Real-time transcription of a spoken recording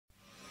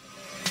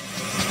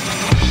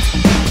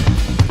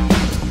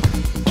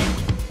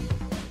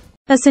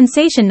A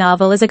sensation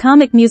novel is a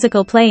comic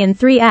musical play in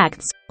 3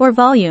 acts, or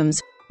volumes,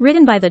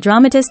 written by the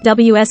dramatist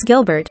W.S.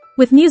 Gilbert,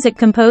 with music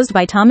composed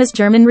by Thomas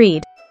Jermin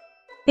Reed.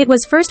 It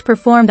was first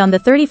performed on the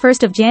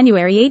 31st of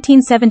January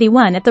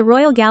 1871 at the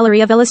Royal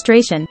Gallery of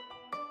Illustration.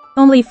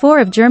 Only 4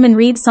 of Jermin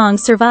Reed's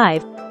songs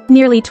survive.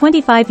 Nearly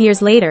 25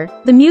 years later,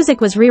 the music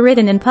was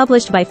rewritten and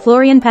published by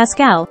Florian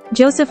Pascal,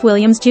 Joseph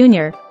Williams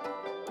Jr.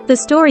 The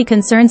story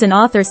concerns an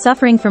author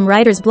suffering from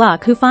writer's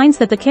block who finds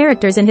that the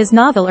characters in his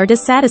novel are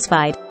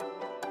dissatisfied.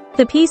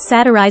 The piece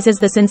satirizes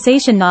the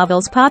sensation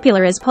novels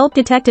popular as pulp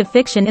detective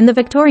fiction in the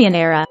Victorian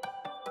era.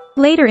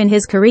 Later in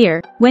his career,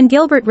 when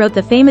Gilbert wrote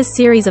the famous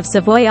series of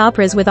Savoy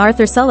operas with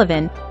Arthur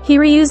Sullivan, he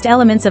reused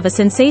elements of a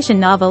sensation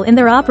novel in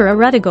their opera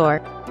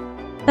Ruddigore.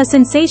 A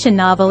sensation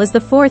novel is the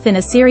 4th in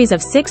a series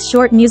of 6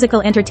 short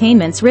musical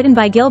entertainments written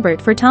by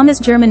Gilbert for Thomas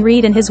Jermin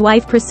Reed and his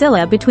wife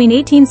Priscilla between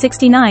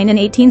 1869 and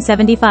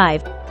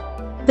 1875.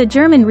 The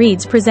Jermin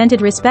Reeds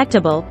presented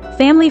respectable,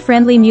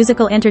 family-friendly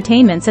musical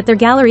entertainments at their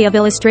Gallery of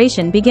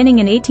Illustration beginning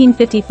in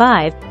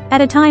 1855, at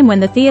a time when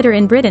the theatre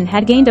in Britain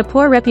had gained a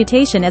poor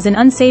reputation as an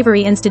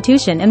unsavory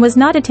institution and was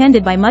not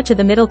attended by much of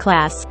the middle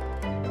class.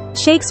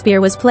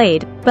 Shakespeare was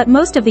played, but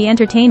most of the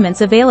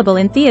entertainments available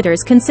in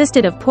theatres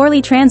consisted of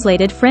poorly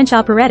translated French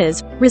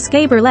operettas,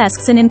 risque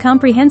burlesques and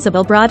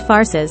incomprehensible broad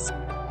farces.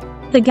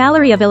 The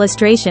Gallery of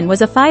Illustration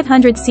was a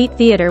 500-seat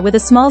theatre with a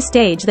small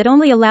stage that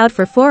only allowed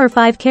for 4 or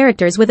 5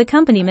 characters with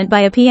accompaniment by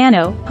a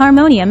piano,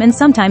 harmonium and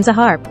sometimes a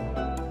harp.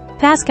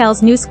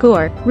 Pascal's new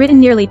score, written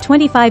nearly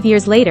 25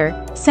 years later,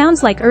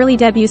 sounds like early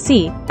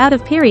Debussy, out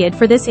of period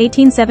for this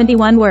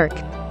 1871 work.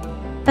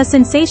 A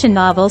sensation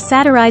novel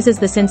satirizes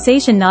the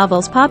sensation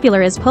novels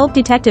popular as pulp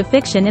detective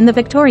fiction in the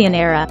Victorian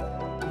era.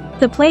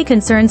 The play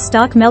concerns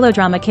stock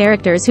melodrama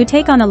characters who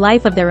take on a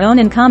life of their own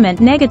and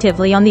comment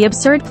negatively on the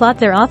absurd plot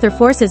their author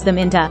forces them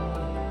into.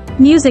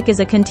 Music is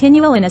a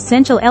continual and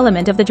essential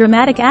element of the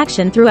dramatic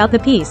action throughout the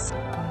piece.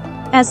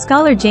 As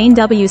scholar Jane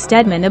W.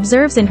 Stedman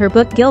observes in her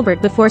book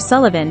Gilbert Before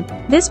Sullivan,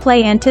 this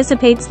play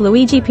anticipates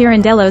Luigi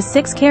Pirandello's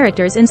 6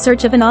 characters in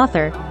search of an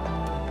author.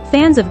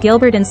 Fans of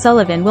Gilbert and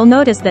Sullivan will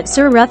notice that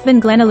Sir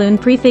Ruthven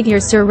Glenalune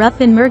prefigures Sir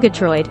Ruthven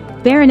Murgatroyd,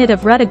 Baronet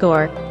of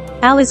Ruddigore.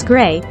 Alice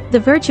Gray, the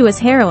virtuous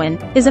heroine,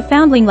 is a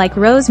foundling like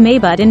Rose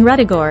Maybud in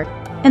Ruddigore,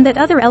 and that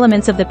other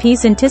elements of the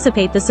piece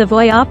anticipate the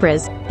Savoy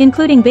operas,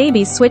 including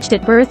babies switched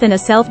at birth and a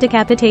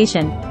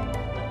self-decapitation.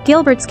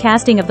 Gilbert's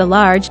casting of the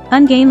large,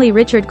 ungainly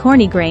Richard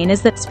Cornygrain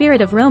as the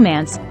spirit of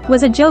romance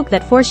was a joke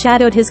that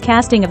foreshadowed his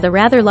casting of the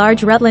rather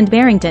large Rutland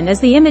Barrington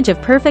as the image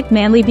of perfect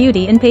manly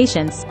beauty and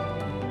patience.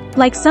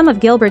 Like some of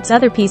Gilbert's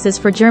other pieces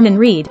for Jermin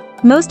Reed,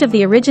 most of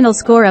the original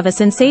score of a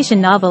sensation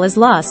novel is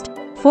lost.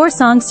 4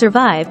 songs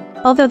survive,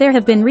 although there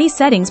have been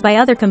resettings by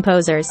other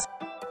composers.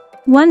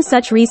 One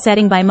such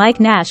resetting by Mike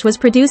Nash was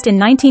produced in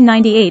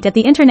 1998 at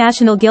the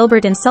International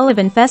Gilbert and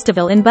Sullivan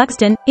Festival in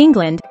Buxton,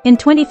 England, in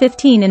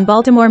 2015 in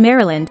Baltimore,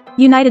 Maryland,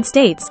 United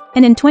States,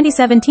 and in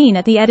 2017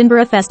 at the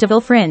Edinburgh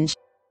Festival Fringe.